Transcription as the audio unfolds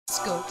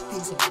Scope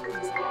Easy.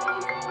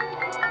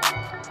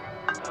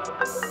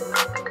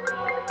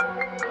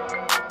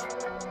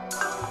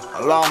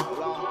 Hello?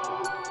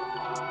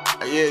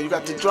 Yeah, you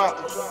got the drop?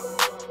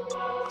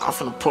 I'm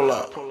finna pull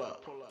up.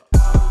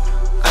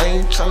 I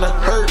ain't tryna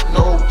hurt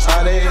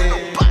nobody.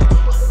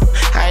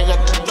 I ain't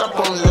got the drop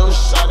on little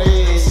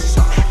shawty.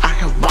 I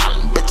ain't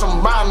riding, bitch,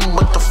 I'm riding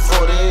with the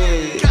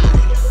 40.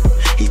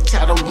 He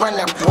tried to run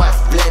that boy,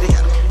 let it.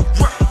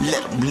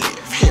 Let him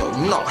live, hell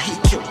no, he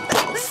killed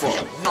bro for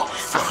it.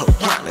 I heard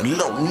running,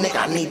 little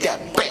nigga, I need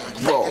that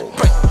bankroll. 2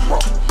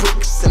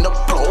 bricks in the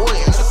blow,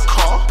 in the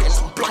car.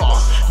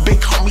 Big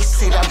homie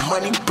say that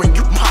money bring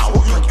you power.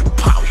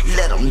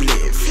 Let him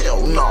live,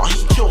 hell no,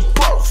 he killed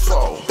bro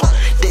for it.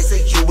 They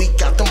say Uiie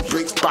got them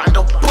bricks by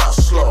the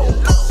busload.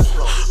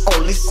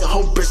 Only see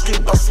whole bitch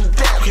can't bust him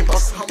down,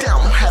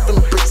 I'm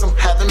having bricks, I'm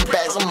having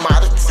bags, I'm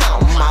out of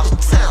town,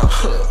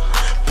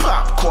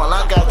 Popcorn,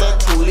 I got that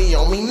toolie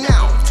on me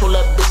now. Told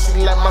that bitch she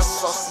like my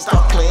sauce,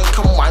 stop playing,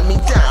 come wind me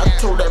down. I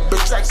told that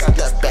bitch I got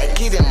that bag,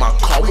 get in my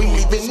car, we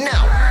leaving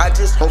now. I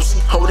just hope she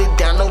hold it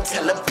down, don't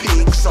tell her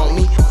pigs on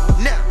me.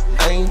 Now,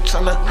 I ain't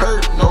tryna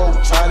hurt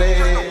nobody.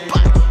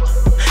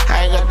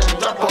 I ain't got the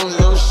drop on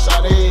little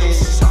shawty.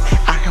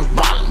 I ain't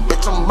riding,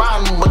 bitch, I'm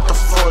riding with the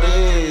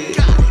 40.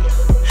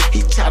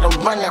 He tried to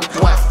run that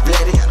boy,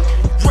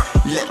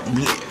 let him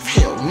live,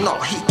 hell no,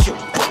 he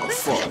killed bro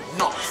for it.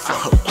 I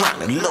heard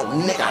grinding, little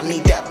nigga, I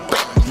need that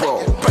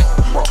bankroll. 2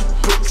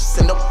 bricks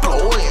in the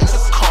blow, in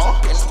the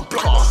car.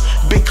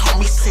 Big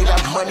homie say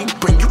that money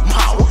bring you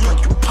power.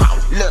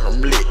 Let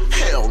him live,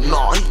 hell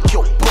no, he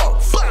killed bro.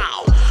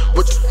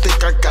 What you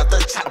think I got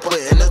that chopper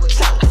in the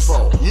trap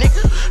for,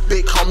 nigga?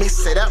 Big homie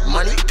say that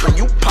money bring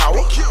you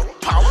power.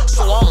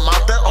 So I'm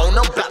out there on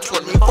the block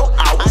 24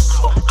 hours.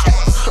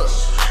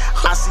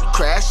 I see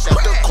crash at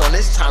the corner,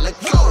 it's time to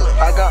go.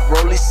 I got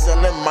rollies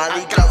selling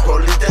money, got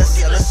rollies that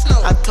selling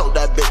snow. I told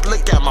that bitch,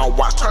 look at my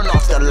watch, turn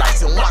off the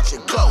lights and watch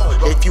it glow.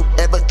 If you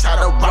ever try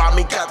to rob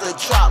me, got the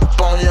drop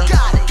on ya.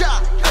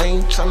 I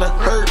ain't tryna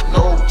hurt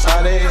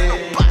nobody.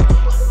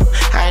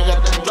 I ain't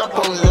got the drop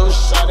on little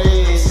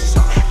shawty.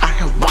 I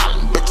ain't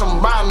riding, bitch,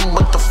 I'm riding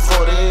with the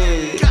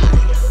 40.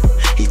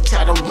 He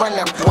tried to run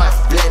that boy,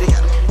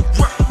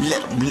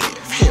 let him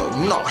live, hell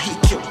no, he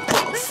killed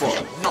bro for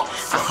it.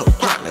 I heard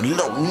grinding,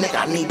 little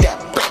nigga, I need that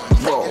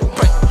bankroll. 2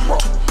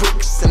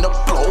 bricks in the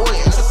blow, in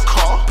the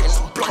car.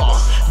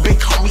 Big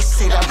homie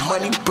say that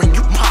money bring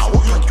you power.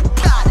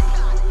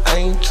 I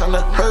ain't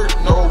tryna hurt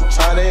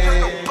nobody.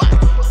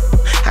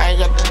 I ain't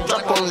got the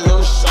drop on little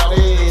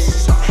shawty.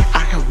 I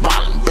ain't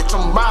riding, bitch,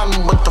 I'm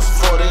riding with the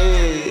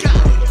 40.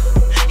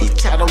 He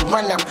tried to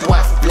run that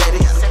boy,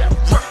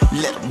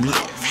 let him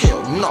live,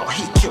 hell no,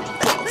 he killed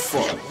bro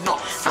for it. I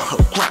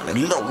heard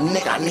grinding, little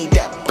nigga, I need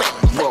that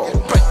bankroll.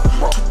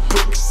 2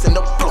 bricks in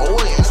the blow,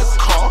 in the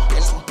car.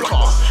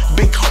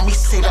 Big homie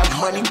say that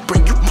money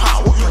bring you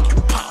power.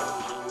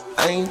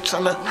 I ain't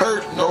tryna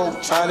hurt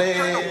nobody.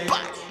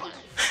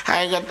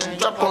 I ain't got the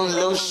drop on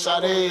little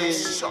shawty.